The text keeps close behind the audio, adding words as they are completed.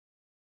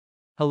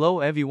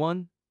Hello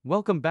everyone,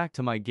 welcome back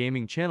to my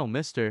gaming channel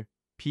Mr.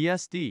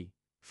 PSD.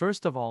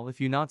 First of all, if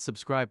you not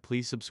subscribed,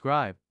 please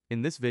subscribe.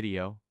 In this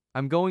video,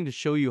 I'm going to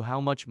show you how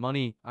much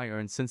money I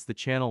earned since the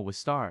channel was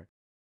start.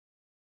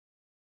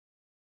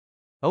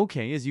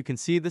 Okay, as you can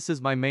see, this is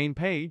my main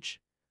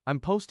page. I'm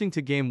posting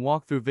to game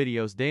walkthrough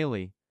videos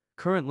daily.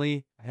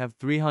 Currently, I have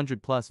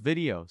 300 plus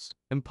videos.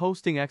 I'm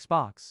posting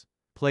Xbox,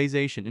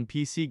 PlayStation and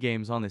PC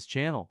games on this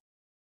channel.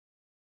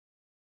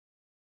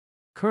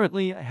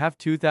 Currently, I have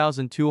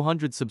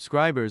 2,200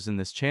 subscribers in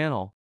this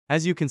channel.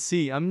 As you can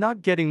see, I'm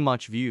not getting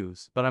much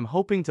views, but I'm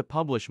hoping to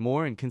publish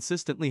more and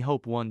consistently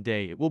hope one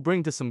day it will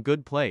bring to some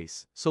good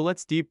place. So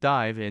let's deep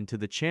dive into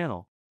the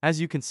channel. As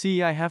you can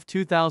see, I have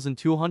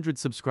 2,200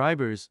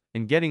 subscribers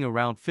and getting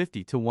around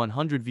 50 to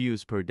 100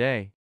 views per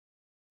day.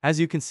 As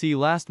you can see,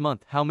 last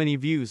month how many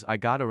views I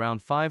got,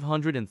 around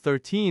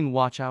 513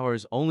 watch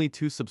hours, only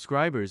 2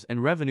 subscribers,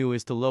 and revenue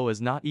is too low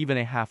as not even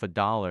a half a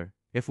dollar.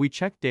 If we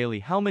check daily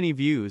how many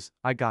views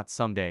I got,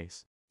 some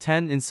days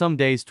 10 and some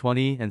days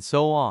 20 and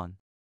so on.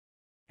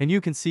 And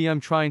you can see I'm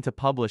trying to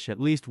publish at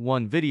least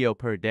one video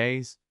per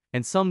day,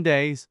 and some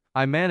days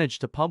I manage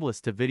to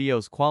publish to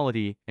videos.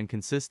 Quality and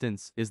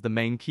consistency is the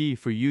main key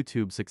for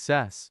YouTube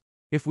success.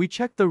 If we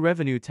check the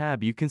revenue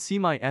tab, you can see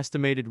my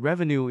estimated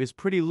revenue is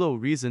pretty low.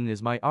 Reason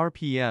is my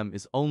RPM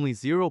is only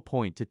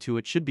 0.22.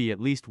 It should be at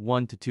least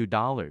 $1 to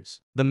 $2.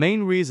 The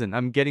main reason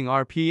I'm getting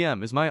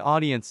RPM is my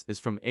audience is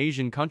from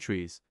Asian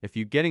countries. If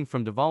you getting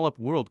from developed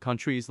world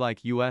countries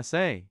like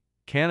USA,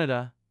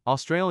 Canada,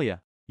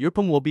 Australia, Europe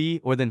will be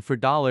or than for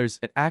dollars.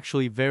 It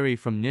actually vary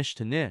from niche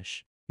to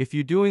niche. If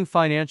you're doing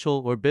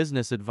financial or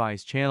business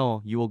advice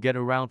channel, you will get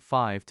around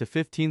 $5 to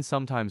 $15,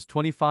 sometimes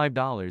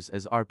 $25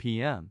 as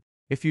RPM.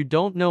 If you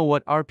don't know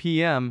what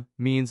RPM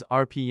means,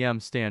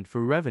 RPM stand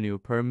for revenue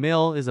per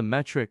mil, is a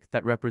metric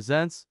that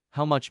represents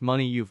how much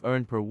money you've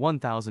earned per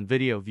 1,000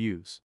 video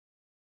views.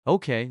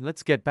 Okay,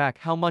 let's get back.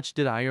 How much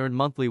did I earn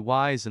monthly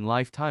wise and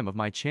lifetime of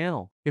my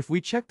channel? If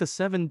we check the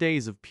 7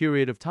 days of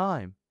period of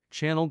time,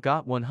 channel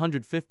got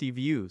 150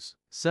 views,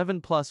 7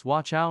 plus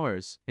watch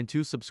hours, and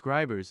 2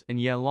 subscribers,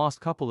 and yeah,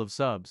 lost couple of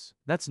subs.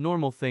 That's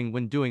normal thing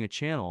when doing a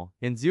channel,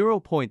 and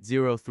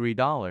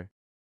 $0.03.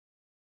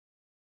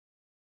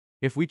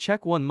 If we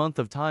check 1 month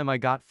of time, I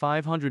got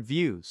 500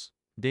 views,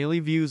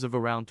 daily views of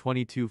around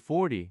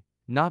 2240,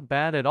 not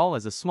bad at all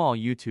as a small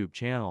YouTube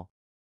channel.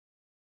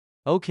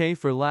 Okay,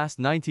 for last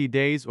 90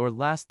 days or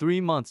last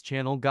 3 months,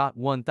 channel got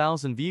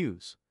 1,000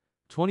 views,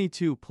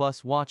 22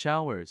 plus watch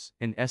hours,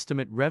 and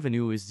estimate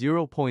revenue is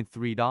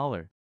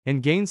 $0.3,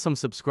 and gained some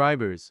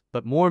subscribers,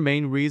 but more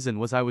main reason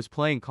was I was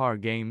playing car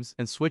games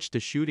and switched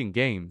to shooting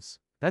games.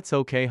 That's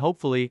okay,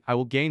 hopefully I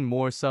will gain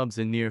more subs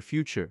in near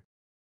future.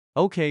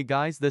 Okay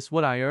guys, this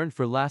what I earned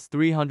for last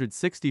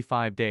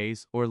 365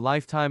 days or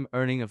lifetime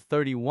earning of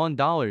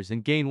 $31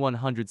 and gain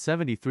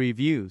 173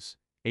 views,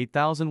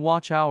 8,000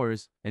 watch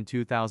hours, and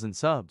 2,000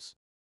 subs.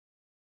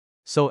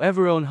 So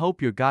everyone,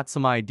 hope you got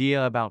some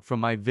idea about from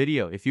my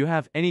video. If you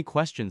have any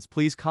questions,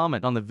 please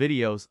comment on the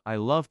videos. I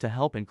love to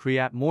help and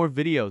create more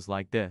videos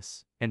like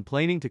this, and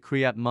planning to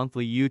create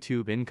monthly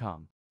YouTube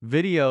income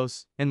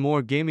videos and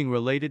more gaming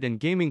related and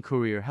gaming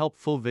career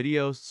helpful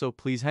videos. So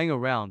please hang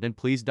around and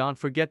please don't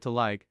forget to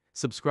like,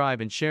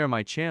 subscribe and share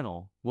my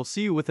channel. We'll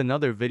see you with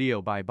another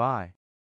video. Bye bye.